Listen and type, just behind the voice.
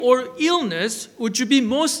or illness would you be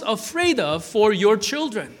most afraid of for your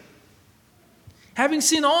children? Having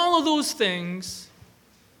seen all of those things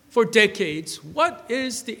for decades, what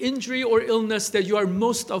is the injury or illness that you are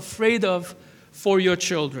most afraid of for your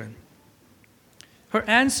children? Her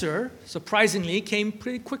answer, surprisingly, came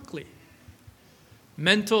pretty quickly.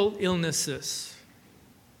 Mental illnesses.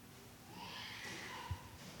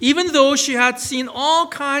 Even though she had seen all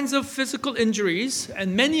kinds of physical injuries,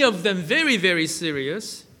 and many of them very, very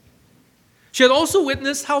serious, she had also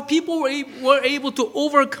witnessed how people were able to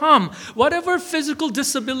overcome whatever physical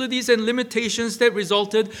disabilities and limitations that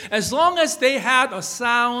resulted as long as they had a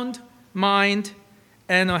sound mind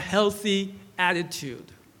and a healthy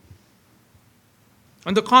attitude.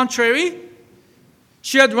 On the contrary,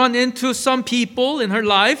 she had run into some people in her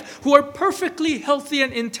life who are perfectly healthy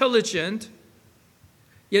and intelligent,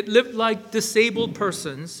 yet lived like disabled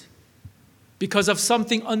persons because of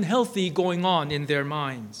something unhealthy going on in their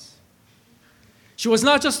minds. She was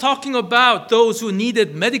not just talking about those who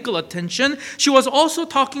needed medical attention. She was also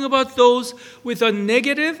talking about those with a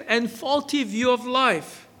negative and faulty view of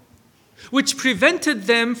life, which prevented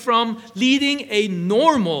them from leading a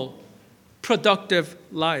normal, productive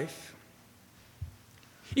life.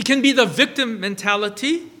 It can be the victim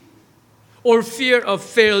mentality, or fear of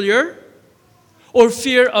failure, or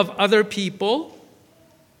fear of other people,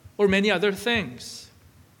 or many other things.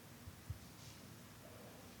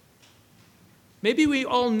 Maybe we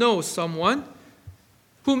all know someone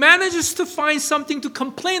who manages to find something to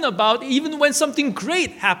complain about even when something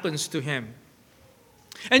great happens to him.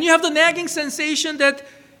 And you have the nagging sensation that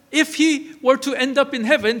if he were to end up in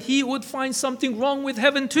heaven, he would find something wrong with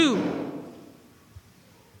heaven too.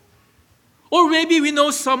 Or maybe we know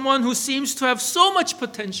someone who seems to have so much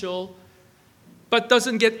potential but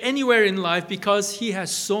doesn't get anywhere in life because he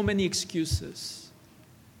has so many excuses.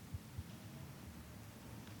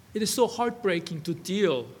 It is so heartbreaking to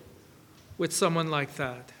deal with someone like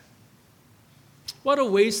that. What a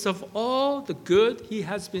waste of all the good he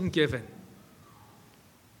has been given.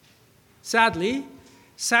 Sadly,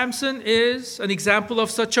 Samson is an example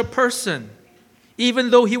of such a person,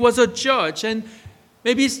 even though he was a judge. And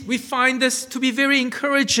maybe we find this to be very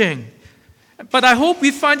encouraging. But I hope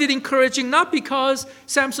we find it encouraging not because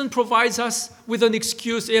Samson provides us with an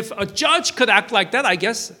excuse. If a judge could act like that, I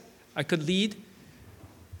guess I could lead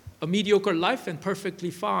a mediocre life and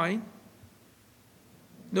perfectly fine.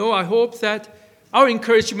 No, I hope that our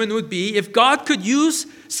encouragement would be if God could use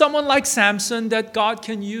someone like Samson, that God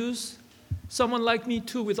can use someone like me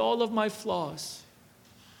too with all of my flaws.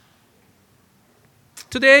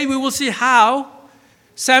 Today we will see how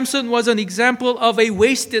Samson was an example of a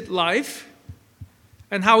wasted life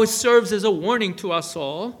and how it serves as a warning to us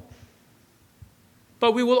all.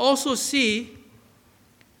 But we will also see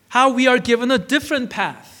how we are given a different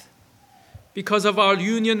path because of our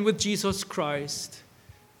union with Jesus Christ,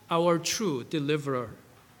 our true deliverer.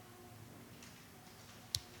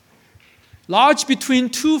 Lodged between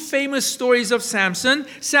two famous stories of Samson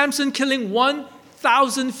killing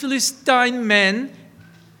 1,000 Philistine men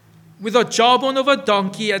with a jawbone of a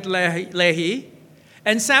donkey at Lehi,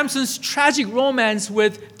 and Samson's tragic romance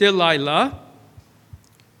with Delilah.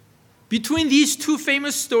 Between these two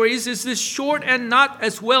famous stories is this short and not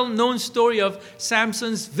as well-known story of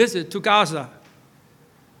Samson's visit to Gaza.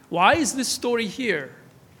 Why is this story here?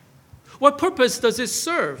 What purpose does it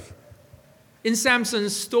serve in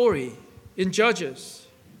Samson's story in Judges?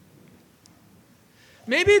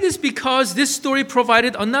 Maybe it is because this story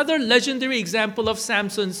provided another legendary example of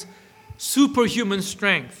Samson's superhuman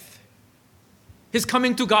strength. His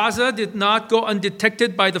coming to Gaza did not go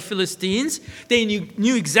undetected by the Philistines. They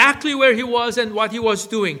knew exactly where he was and what he was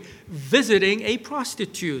doing, visiting a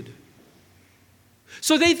prostitute.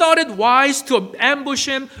 So they thought it wise to ambush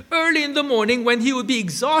him early in the morning when he would be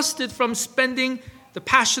exhausted from spending the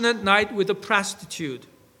passionate night with a prostitute.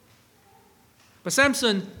 But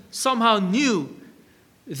Samson somehow knew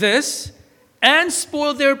this and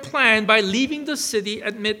spoiled their plan by leaving the city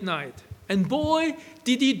at midnight. And boy,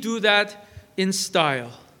 did he do that in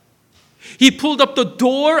style. He pulled up the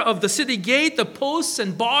door of the city gate, the posts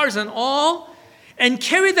and bars and all, and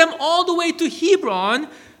carried them all the way to Hebron,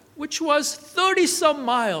 which was 30-some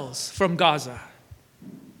miles from Gaza.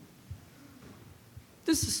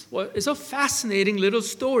 This is a fascinating little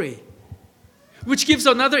story, which gives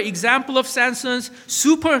another example of Samson's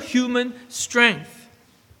superhuman strength.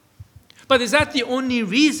 But is that the only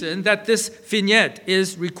reason that this vignette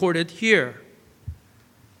is recorded here?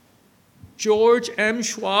 George M.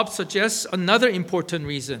 Schwab suggests another important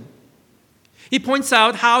reason. He points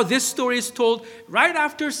out how this story is told right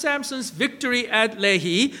after Samson's victory at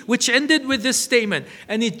Lehi, which ended with this statement,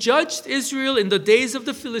 "And he judged Israel in the days of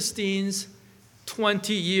the Philistines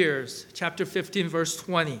 20 years." Chapter 15, verse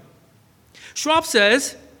 20. Schwab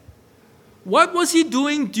says, what was he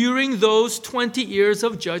doing during those 20 years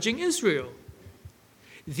of judging Israel?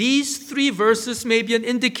 These 3 verses may be an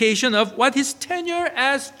indication of what his tenure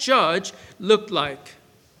as judge looked like.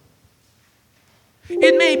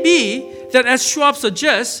 It may be that, as Schwab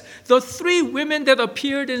suggests, the 3 women that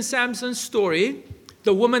appeared in Samson's story,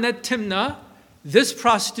 the woman at Timnah, this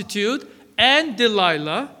prostitute, and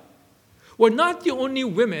Delilah, were not the only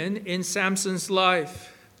women in Samson's life.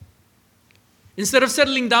 Instead of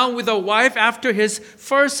settling down with a wife after his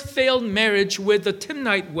first failed marriage with the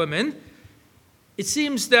Timnite woman, it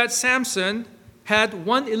seems that Samson had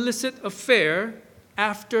one illicit affair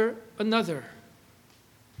after another.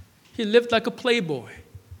 He lived like a playboy.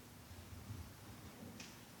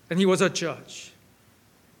 And he was a judge.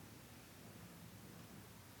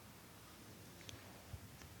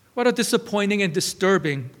 What a disappointing and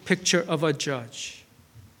disturbing picture of a judge.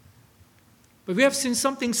 But we have seen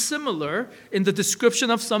something similar in the description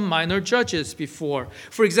of some minor judges before.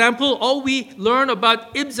 For example, all we learn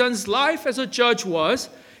about Ibzan's life as a judge was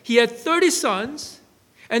he had 30 sons,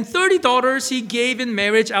 and 30 daughters he gave in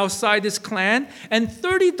marriage outside his clan, and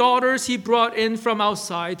 30 daughters he brought in from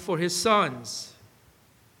outside for his sons.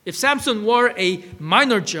 If Samson were a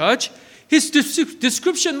minor judge, his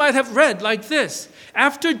description might have read like this.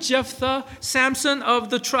 After Jephthah, Samson of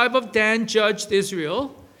the tribe of Dan, judged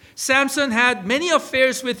Israel, Samson had many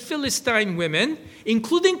affairs with Philistine women,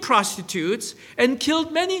 including prostitutes, and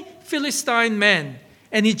killed many Philistine men,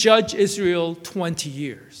 and he judged Israel 20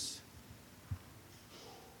 years.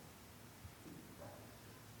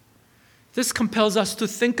 This compels us to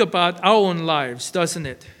think about our own lives, doesn't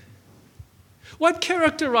it? What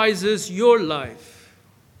characterizes your life?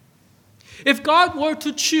 If God were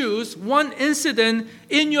to choose one incident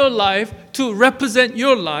in your life to represent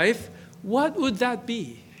your life, what would that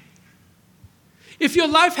be? If your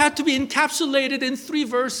life had to be encapsulated in 3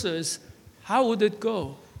 verses, how would it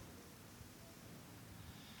go?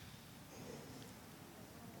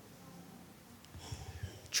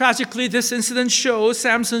 Tragically, this incident shows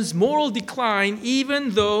Samson's moral decline,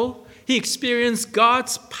 even though he experienced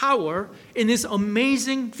God's power in his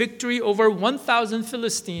amazing victory over 1,000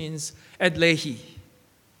 Philistines at Lehi.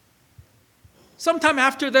 Sometime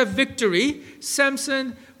after that victory,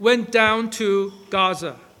 Samson went down to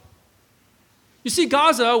Gaza. You see,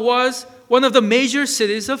 Gaza was one of the major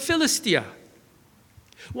cities of Philistia.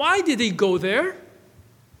 Why did he go there?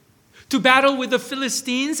 To battle with the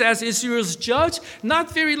Philistines as Israel's judge?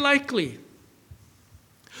 Not very likely.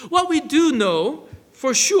 What we do know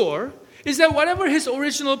for sure is that whatever his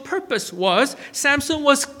original purpose was, Samson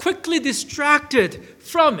was quickly distracted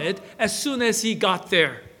from it as soon as he got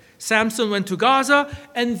there. Samson went to Gaza,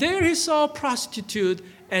 and there he saw a prostitute,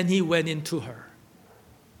 and he went into her.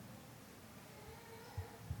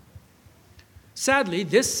 Sadly,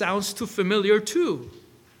 this sounds too familiar too.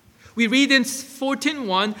 We read in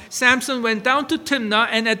 14:1, Samson went down to Timnah,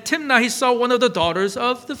 and at Timnah he saw one of the daughters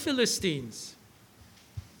of the Philistines.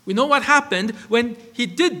 We know what happened when he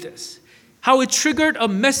did this, how it triggered a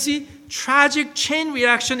messy, tragic chain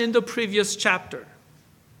reaction in the previous chapter.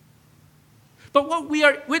 But what we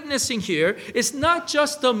are witnessing here is not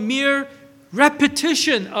just a mere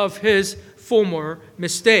repetition of his former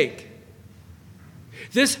mistake.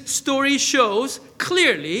 This story shows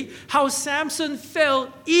clearly how Samson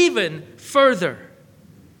fell even further.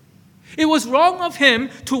 It was wrong of him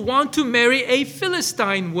to want to marry a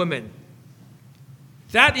Philistine woman.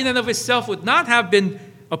 That in and of itself would not have been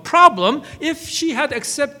a problem if she had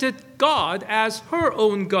accepted God as her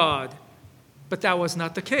own God. But that was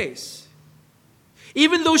not the case.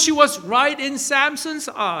 Even though she was right in Samson's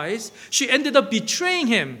eyes, she ended up betraying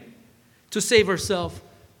him to save herself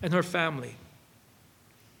and her family.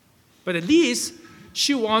 But at least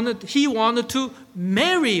he wanted to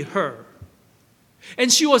marry her.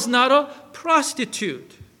 And she was not a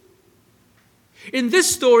prostitute. In this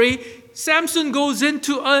story, Samson goes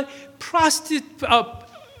into a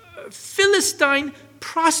Philistine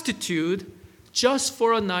prostitute just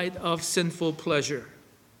for a night of sinful pleasure.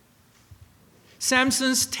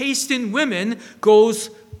 Samson's taste in women goes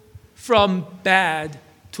from bad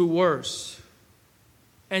to worse.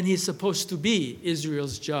 And he's supposed to be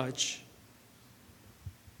Israel's judge.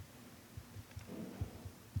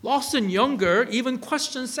 Lawson Younger even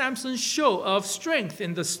questions Samson's show of strength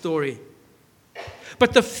in the story.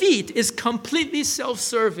 But the feat is completely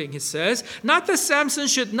self-serving, he says. Not that Samson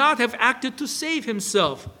should not have acted to save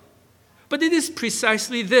himself, But it is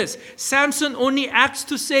precisely this. Samson only acts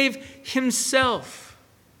to save himself.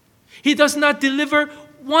 He does not deliver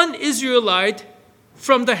one Israelite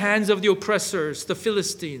from the hands of the oppressors, the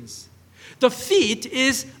Philistines. The feat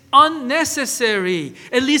is unnecessary,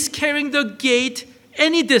 at least carrying the gate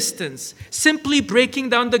any distance. Simply breaking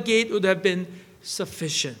down the gate would have been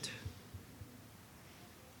sufficient.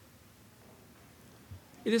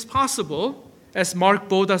 It is possible, as Mark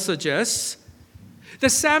Boda suggests, that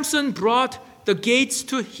Samson brought the gates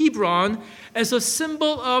to Hebron as a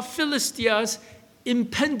symbol of Philistia's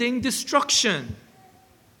impending destruction.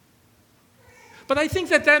 But I think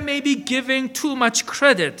that may be giving too much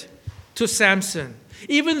credit to Samson,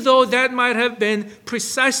 even though that might have been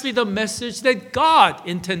precisely the message that God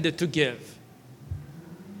intended to give.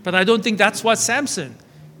 But I don't think that's what Samson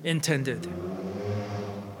intended.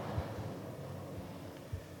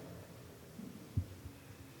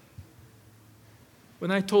 When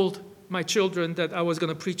I told my children that I was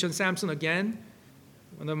going to preach on Samson again,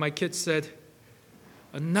 one of my kids said,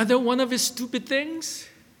 "Another one of his stupid things?"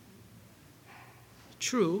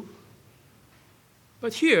 True.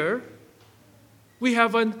 But here, we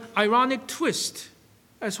have an ironic twist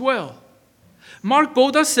as well. Mark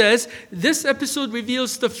Boda says this episode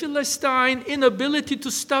reveals the Philistine inability to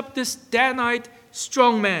stop this Danite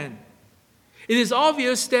strongman. It is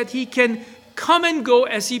obvious that he can come and go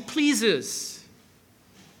as he pleases.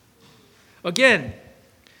 Again,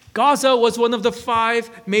 Gaza was one of the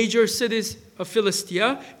 5 major cities of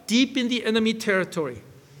Philistia, deep in the enemy territory.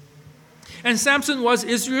 And Samson was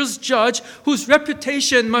Israel's judge, whose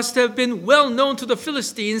reputation must have been well known to the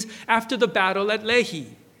Philistines after the battle at Lehi.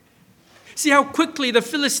 See how quickly the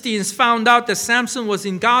Philistines found out that Samson was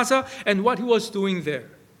in Gaza and what he was doing there.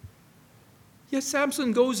 Yet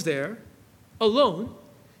Samson goes there alone,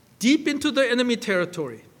 deep into the enemy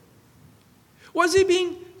territory. Was he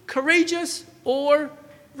being courageous or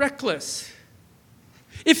reckless?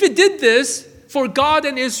 If he did this for God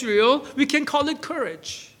and Israel, we can call it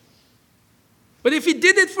courage. But if he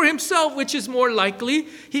did it for himself, which is more likely,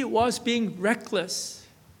 he was being reckless.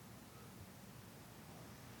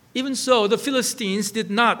 Even so, the Philistines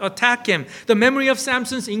did not attack him. The memory of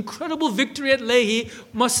Samson's incredible victory at Lehi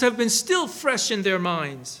must have been still fresh in their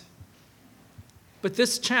minds. But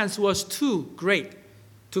this chance was too great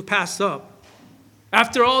to pass up.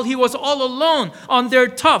 After all, he was all alone on their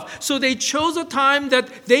turf, so they chose a time that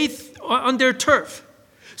on their turf.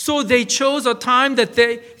 So they chose a time that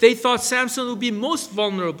they thought Samson would be most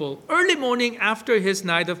vulnerable, early morning after his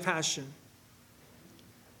night of passion.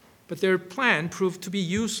 But their plan proved to be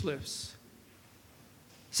useless.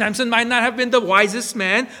 Samson might not have been the wisest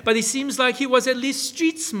man, but it seems like he was at least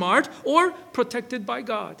street smart or protected by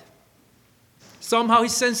God. Somehow he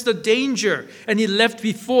sensed the danger and he left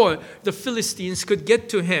before the Philistines could get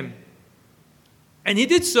to him. And he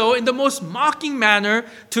did so in the most mocking manner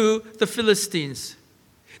to the Philistines.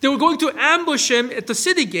 They were going to ambush him at the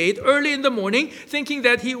city gate early in the morning, thinking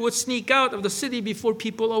that he would sneak out of the city before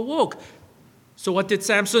people awoke. So what did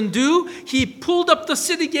Samson do? He pulled up the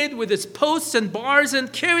city gate with its posts and bars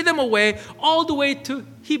and carried them away all the way to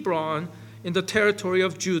Hebron in the territory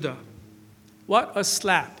of Judah. What a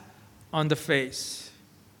slap on the face.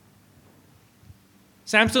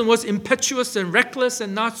 Samson was impetuous and reckless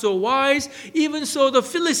and not so wise. Even so, the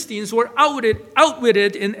Philistines were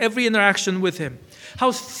outwitted in every interaction with him.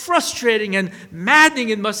 How frustrating and maddening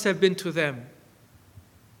it must have been to them.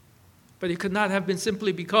 But it could not have been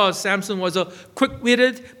simply because Samson was a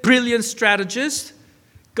quick-witted, brilliant strategist.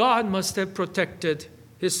 God must have protected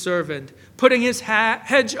his servant, putting his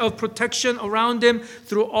hedge of protection around him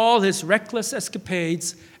through all his reckless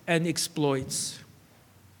escapades and exploits.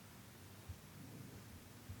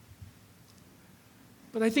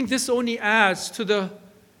 But I think this only adds to the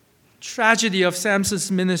tragedy of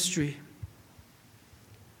Samson's ministry.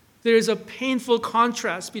 There is a painful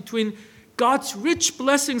contrast between God's rich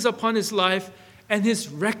blessings upon his life and his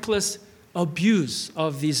reckless abuse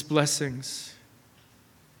of these blessings.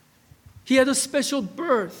 He had a special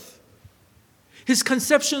birth. His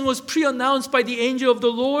conception was pre-announced by the angel of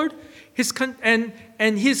the Lord. His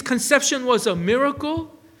conception was a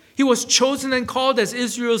miracle. He was chosen and called as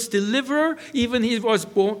Israel's deliverer even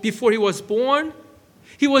before he was born.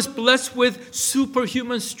 He was blessed with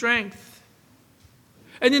superhuman strength.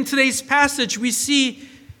 And in today's passage, we see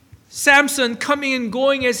Samson coming and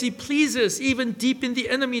going as he pleases, even deep in the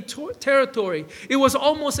enemy territory. It was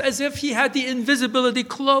almost as if he had the invisibility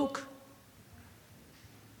cloak.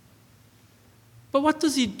 But what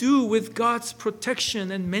does he do with God's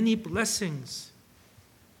protection and many blessings?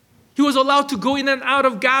 He was allowed to go in and out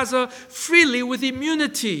of Gaza freely with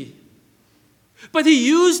immunity. But he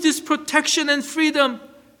used this protection and freedom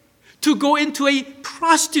to go into a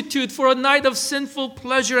prostitute for a night of sinful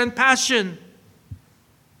pleasure and passion.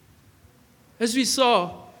 As we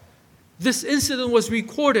saw, this incident was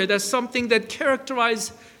recorded as something that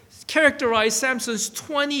characterized Samson's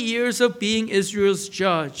 20 years of being Israel's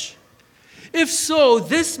judge. If so,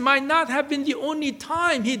 this might not have been the only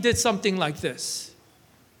time he did something like this.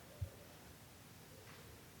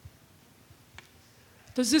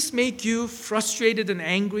 Does this make you frustrated and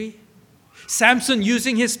angry? Samson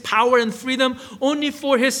using his power and freedom only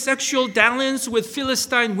for his sexual dalliance with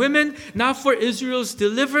Philistine women, not for Israel's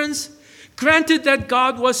deliverance? Granted that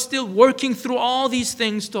God was still working through all these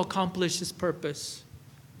things to accomplish his purpose.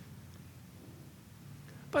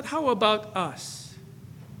 But how about us?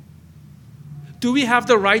 Do we have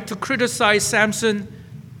the right to criticize Samson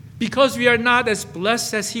because we are not as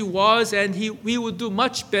blessed as he was, and we would do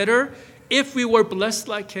much better if we were blessed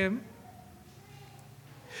like him?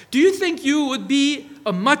 Do you think you would be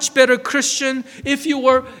a much better Christian if you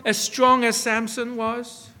were as strong as Samson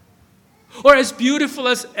was? Or as beautiful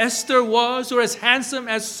as Esther was? Or as handsome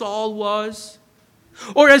as Saul was?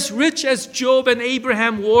 Or as rich as Job and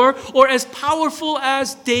Abraham were? Or as powerful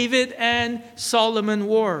as David and Solomon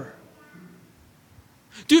were?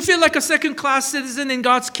 Do you feel like a second-class citizen in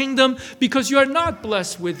God's kingdom because you are not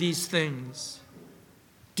blessed with these things?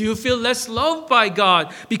 Do you feel less loved by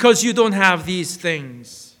God because you don't have these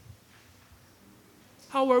things?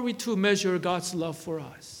 How are we to measure God's love for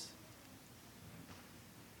us?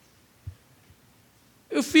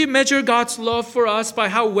 If we measure God's love for us by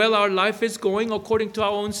how well our life is going according to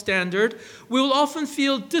our own standard, we will often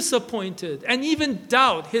feel disappointed and even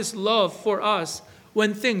doubt His love for us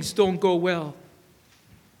when things don't go well.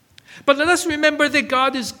 But let us remember that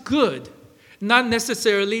God is good, not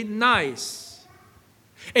necessarily nice.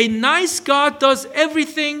 A nice God does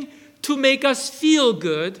everything to make us feel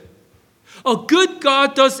good. A good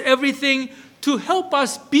God does everything to help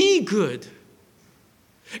us be good.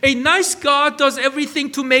 A nice God does everything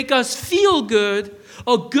to make us feel good.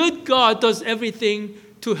 A good God does everything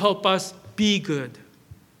to help us be good.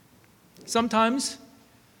 Sometimes,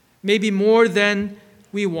 maybe more than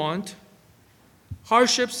we want,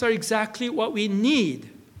 hardships are exactly what we need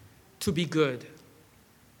to be good.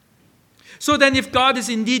 So then, if God is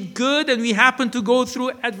indeed good and we happen to go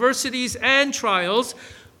through adversities and trials,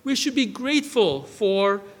 we should be grateful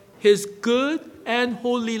for His good and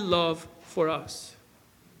holy love for us.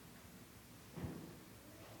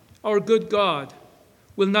 Our good God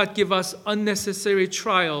will not give us unnecessary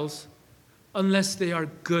trials unless they are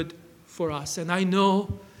good for us. And I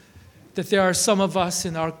know that there are some of us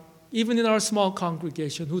even in our small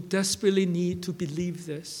congregation who desperately need to believe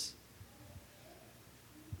this.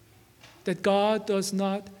 That God does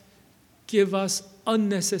not give us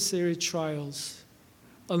unnecessary trials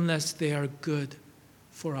unless they are good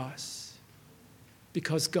for us,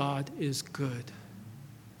 because God is good.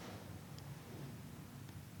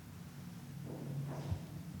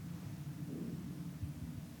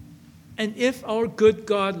 And if our good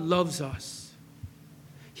God loves us,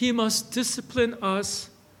 He must discipline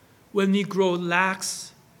us when we grow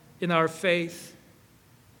lax in our faith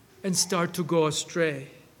and start to go astray.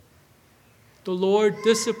 The Lord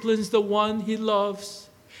disciplines the one He loves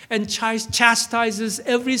and chastises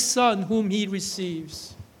every son whom He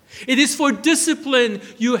receives. It is for discipline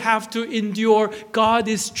you have to endure. God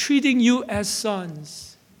is treating you as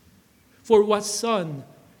sons. For what son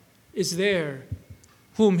is there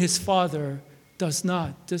whom his father does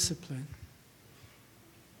not discipline?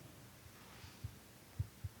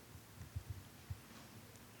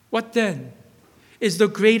 What then is the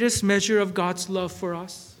greatest measure of God's love for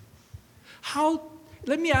us?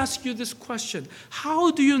 Let me ask you this question.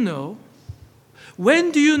 How do you know?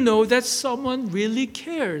 When do you know that someone really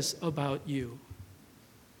cares about you?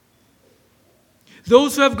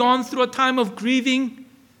 Those who have gone through a time of grieving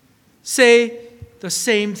say the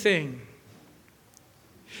same thing.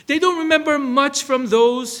 They don't remember much from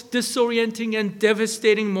those disorienting and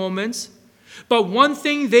devastating moments, but one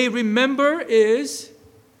thing they remember is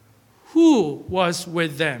who was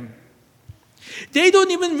with them. They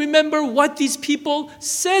don't even remember what these people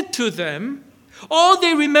said to them. All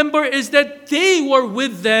they remember is that they were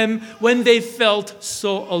with them when they felt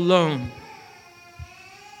so alone.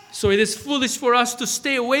 So it is foolish for us to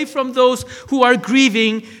stay away from those who are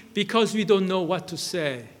grieving because we don't know what to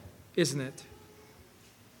say, isn't it?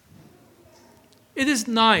 It is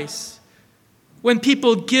nice when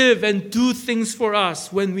people give and do things for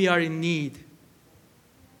us when we are in need.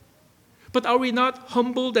 But are we not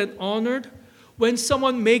humbled and honored when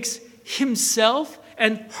someone makes himself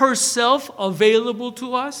and herself available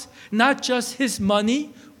to us, not just his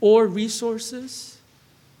money or resources.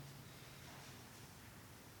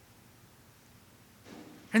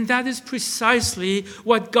 And that is precisely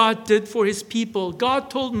what God did for his people. God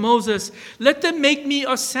told Moses, "Let them make me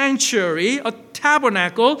a sanctuary, a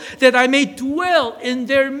tabernacle, that I may dwell in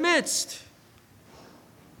their midst."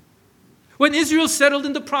 When Israel settled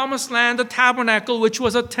in the promised land, the tabernacle, which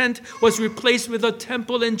was a tent, was replaced with a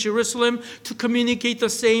temple in Jerusalem to communicate the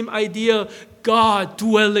same idea, God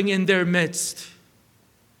dwelling in their midst.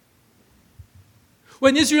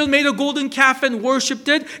 When Israel made a golden calf and worshipped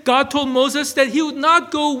it, God told Moses that he would not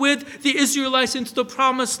go with the Israelites into the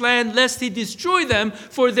promised land lest he destroy them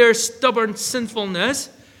for their stubborn sinfulness.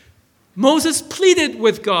 Moses pleaded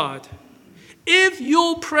with God, "If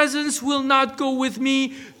your presence will not go with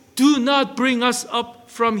me, do not bring us up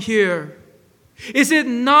from here. Is it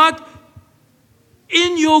not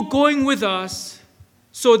in your going with us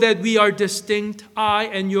so that we are distinct, I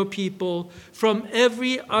and your people, from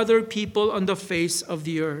every other people on the face of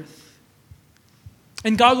the earth?"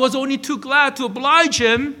 And God was only too glad to oblige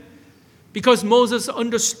him because Moses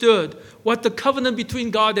understood what the covenant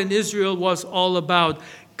between God and Israel was all about,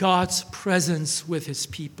 God's presence with his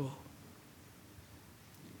people.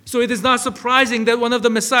 So it is not surprising that one of the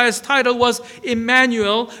Messiah's title was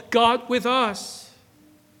Emmanuel, God with us.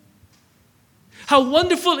 How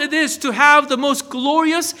wonderful it is to have the most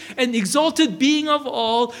glorious and exalted being of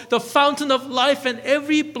all, the fountain of life and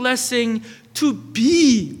every blessing, to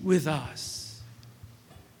be with us.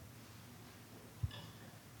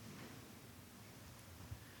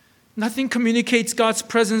 Nothing communicates God's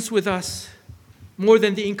presence with us more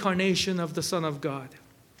than the incarnation of the Son of God.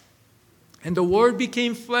 And the Word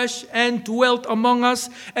became flesh and dwelt among us,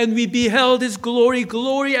 and we beheld his glory,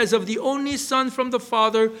 glory as of the only Son from the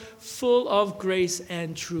Father, full of grace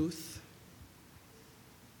and truth.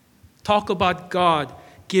 Talk about God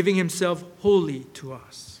giving himself wholly to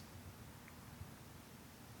us.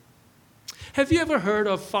 Have you ever heard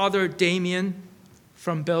of Father Damien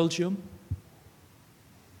from Belgium?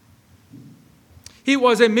 He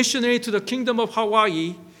was a missionary to the Kingdom of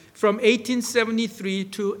Hawaii from 1873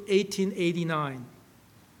 to 1889.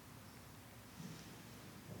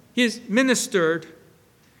 He ministered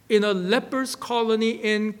in a lepers colony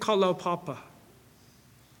in Kalaupapa.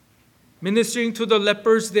 Ministering to the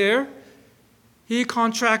lepers there, he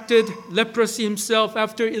contracted leprosy himself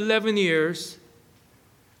after 11 years,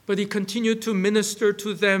 but he continued to minister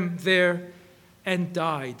to them there and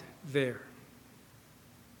died there.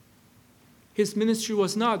 His ministry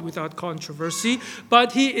was not without controversy,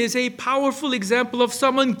 but he is a powerful example of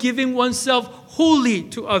someone giving oneself wholly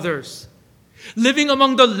to others. Living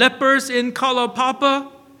among the lepers in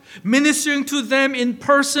Kalaupapa, ministering to them in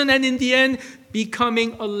person, and in the end,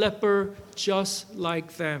 becoming a leper just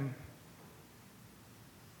like them.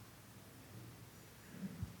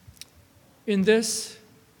 In this,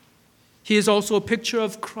 he is also a picture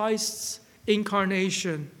of Christ's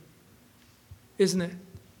incarnation, isn't it?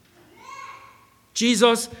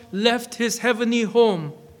 Jesus left his heavenly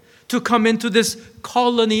home to come into this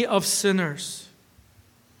colony of sinners,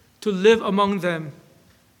 to live among them,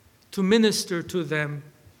 to minister to them.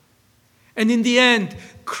 And in the end,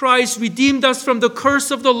 Christ redeemed us from the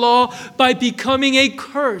curse of the law by becoming a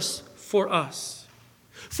curse for us.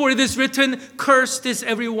 For it is written, "Cursed is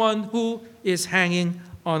everyone who is hanging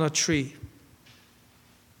on a tree."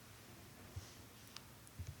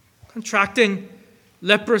 Contracting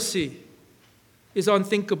leprosy is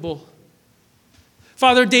unthinkable.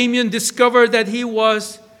 Father Damien discovered that he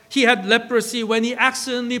had leprosy when he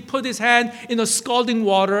accidentally put his hand in a scalding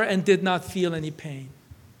water and did not feel any pain.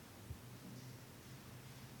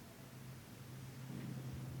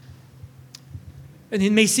 And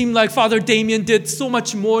it may seem like Father Damien did so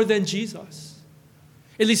much more than Jesus.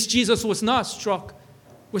 At least Jesus was not struck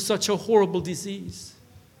with such a horrible disease.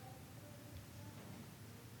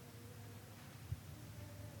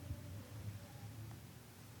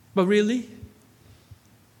 But really,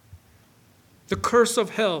 the curse of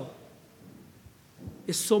hell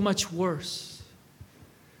is so much worse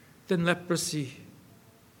than leprosy,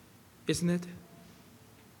 isn't it?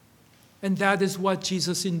 And that is what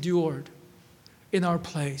Jesus endured in our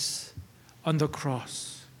place on the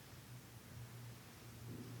cross.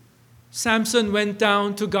 Samson went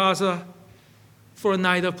down to Gaza for a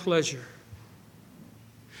night of pleasure.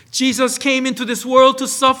 Jesus came into this world to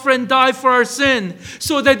suffer and die for our sin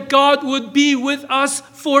so that God would be with us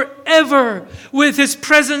forever with his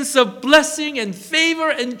presence of blessing and favor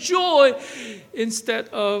and joy instead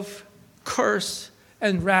of curse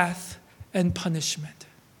and wrath and punishment.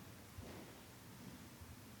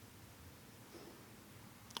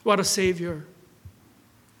 What a Savior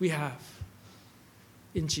we have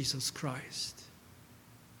in Jesus Christ.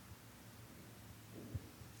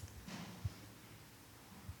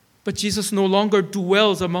 But Jesus no longer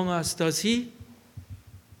dwells among us, does he?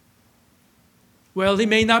 Well, he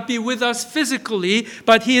may not be with us physically,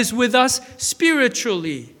 but he is with us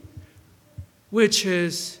spiritually, which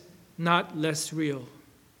is not less real.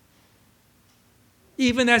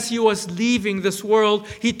 Even as he was leaving this world,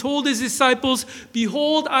 he told his disciples,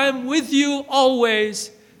 "Behold, I am with you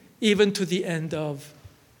always, even to the end of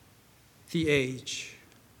the age."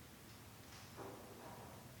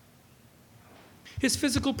 His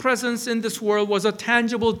physical presence in this world was a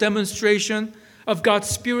tangible demonstration of God's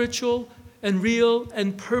spiritual and real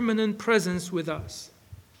and permanent presence with us.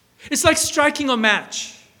 It's like striking a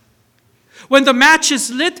match. When the match is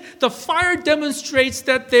lit, the fire demonstrates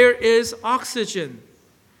that there is oxygen.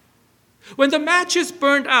 When the match is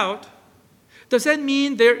burned out, does that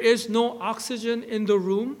mean there is no oxygen in the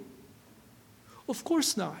room? Of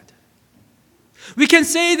course not. We can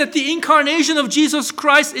say that the incarnation of Jesus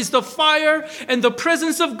Christ is the fire and the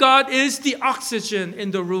presence of God is the oxygen in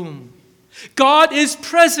the room. God is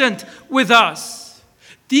present with us.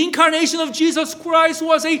 The incarnation of Jesus Christ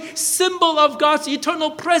was a symbol of God's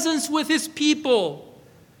eternal presence with his people.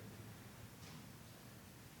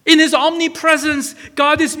 In his omnipresence,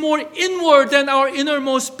 God is more inward than our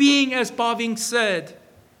innermost being, as Baving said.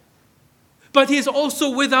 But he is also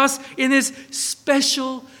with us in his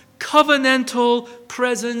special covenantal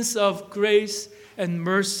presence of grace and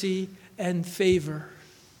mercy and favor.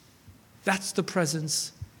 That's the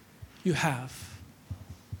presence you have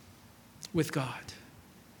with God.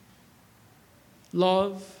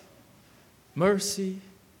 Love, mercy,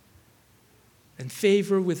 and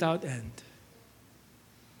favor without end.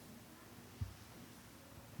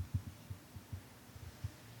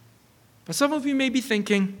 But some of you may be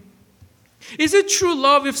thinking, is it true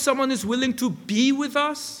love if someone is willing to be with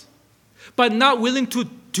us, but not willing to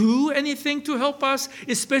do anything to help us,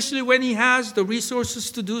 especially when he has the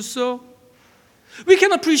resources to do so? We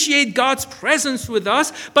can appreciate God's presence with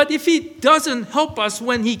us, but if he doesn't help us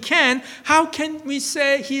when he can, how can we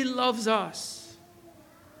say he loves us?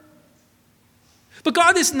 But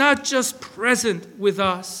God is not just present with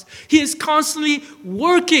us. He is constantly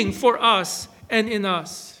working for us and in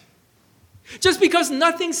us. Just because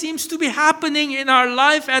nothing seems to be happening in our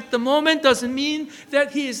life at the moment doesn't mean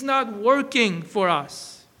that he is not working for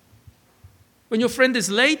us. When your friend is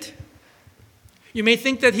late, you may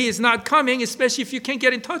think that he is not coming, especially if you can't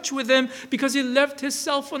get in touch with him because he left his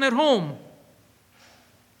cell phone at home.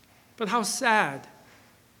 But how sad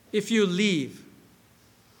if you leave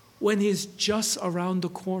when he's just around the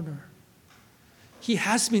corner. He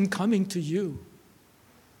has been coming to you.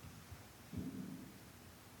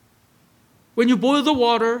 When you boil the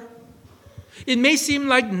water, it may seem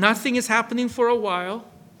like nothing is happening for a while,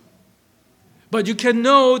 but you can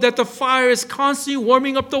know that the fire is constantly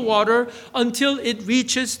warming up the water until it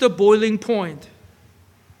reaches the boiling point.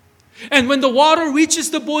 And when the water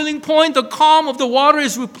reaches the boiling point, the calm of the water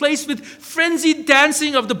is replaced with frenzied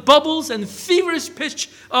dancing of the bubbles and feverish pitch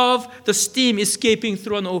of the steam escaping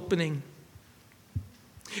through an opening.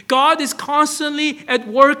 God is constantly at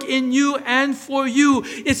work in you and for you.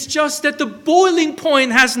 It's just that the boiling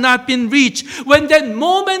point has not been reached. When that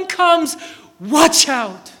moment comes, watch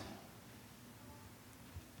out.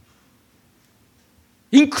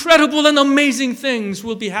 Incredible and amazing things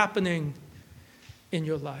will be happening in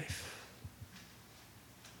your life.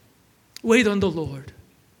 Wait on the Lord,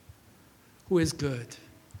 who is good.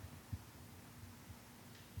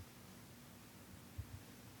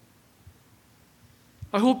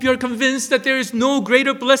 I hope you're convinced that there is no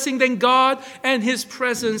greater blessing than God and his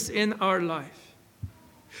presence in our life.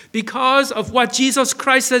 Because of what Jesus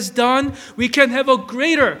Christ has done, we can have a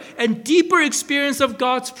greater and deeper experience of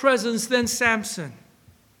God's presence than Samson.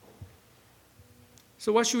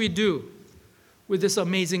 So what should we do with this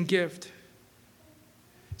amazing gift?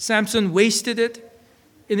 Samson wasted it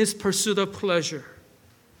in his pursuit of pleasure.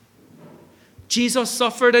 Jesus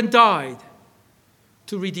suffered and died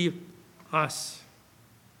to redeem us.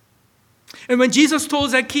 And when Jesus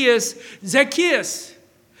told Zacchaeus, "Zacchaeus,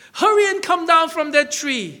 hurry and come down from that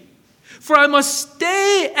tree, for I must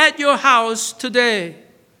stay at your house today."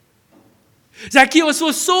 Zacchaeus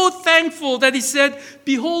was so thankful that he said,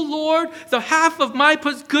 "Behold, Lord, the half of my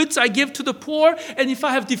goods I give to the poor, and if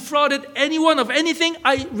I have defrauded anyone of anything,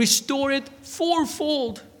 I restore it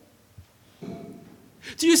fourfold."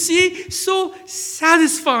 Do you see? So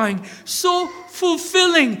satisfying, so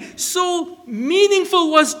fulfilling, so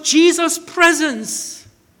meaningful was Jesus' presence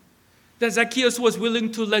that Zacchaeus was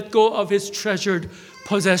willing to let go of his treasured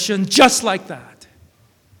possession just like that.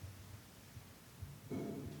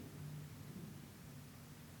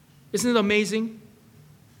 Isn't it amazing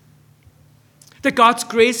that God's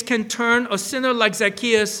grace can turn a sinner like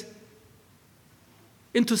Zacchaeus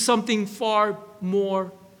into something far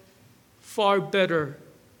more, far better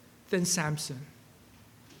than Samson?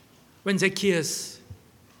 When Zacchaeus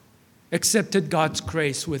accepted God's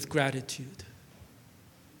grace with gratitude.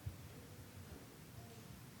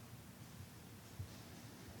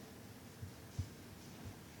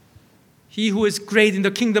 He who is great in the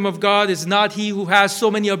kingdom of God is not he who has so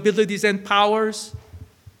many abilities and powers,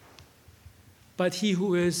 but he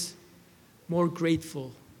who is more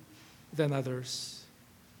grateful than others.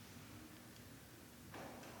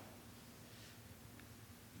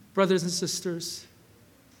 Brothers and sisters,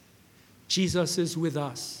 Jesus is with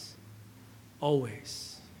us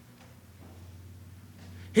always.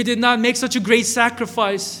 He did not make such a great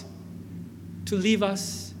sacrifice to leave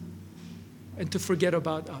us and to forget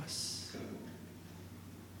about us.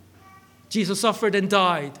 Jesus suffered and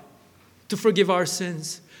died to forgive our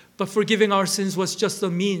sins, but forgiving our sins was just a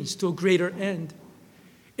means to a greater end.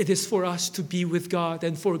 It is for us to be with God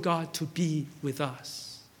and for God to be with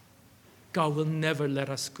us. God will never let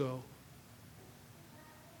us go.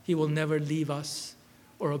 He will never leave us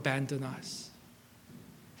or abandon us.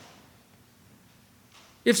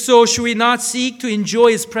 If so, should we not seek to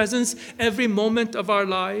enjoy His presence every moment of our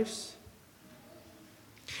lives?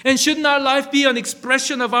 And shouldn't our life be an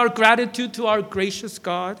expression of our gratitude to our gracious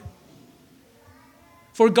God?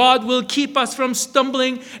 For God will keep us from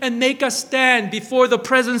stumbling and make us stand before the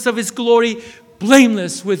presence of His glory,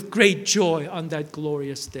 blameless with great joy on that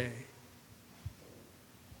glorious day.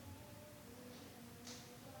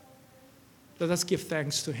 Let us give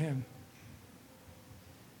thanks to Him.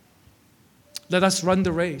 Let us run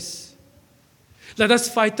the race. Let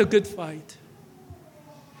us fight the good fight.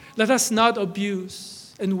 Let us not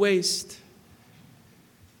abuse and waste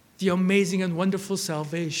the amazing and wonderful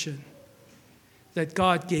salvation that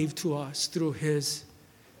God gave to us through His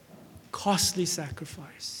costly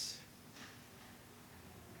sacrifice.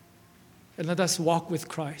 And let us walk with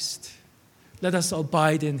Christ. Let us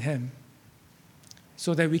abide in Him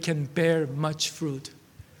so that we can bear much fruit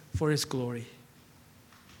for His glory.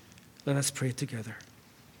 Let us pray together.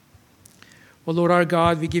 O Lord our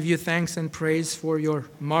God, we give you thanks and praise for your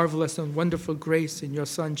marvelous and wonderful grace in your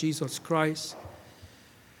Son, Jesus Christ.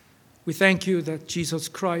 We thank you that Jesus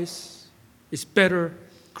Christ is better,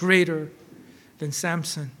 greater than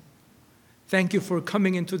Samson. Thank you for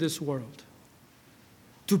coming into this world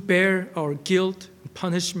to bear our guilt,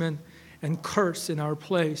 punishment, and curse in our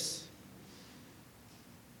place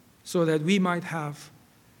so that we might have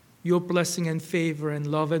your blessing and favor and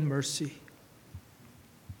love and mercy.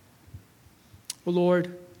 Oh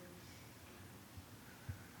Lord,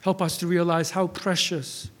 help us to realize how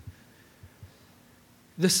precious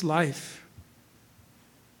this life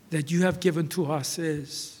that you have given to us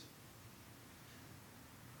is,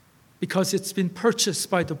 because it's been purchased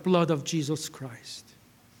by the blood of Jesus Christ.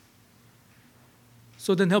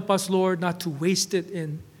 So then help us, Lord, not to waste it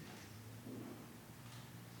in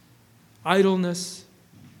idleness,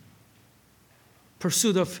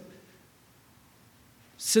 pursuit of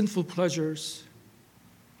sinful pleasures,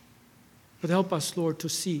 but help us, Lord, to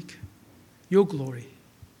seek your glory.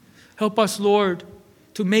 Help us, Lord,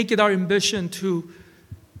 to make it our ambition to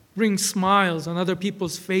bring smiles on other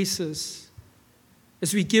people's faces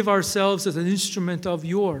as we give ourselves as an instrument of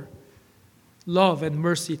your love and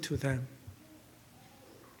mercy to them,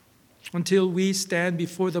 until we stand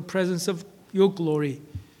before the presence of your glory,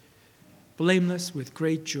 blameless with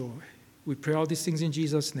great joy. We pray all these things in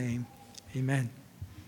Jesus' name. Amen.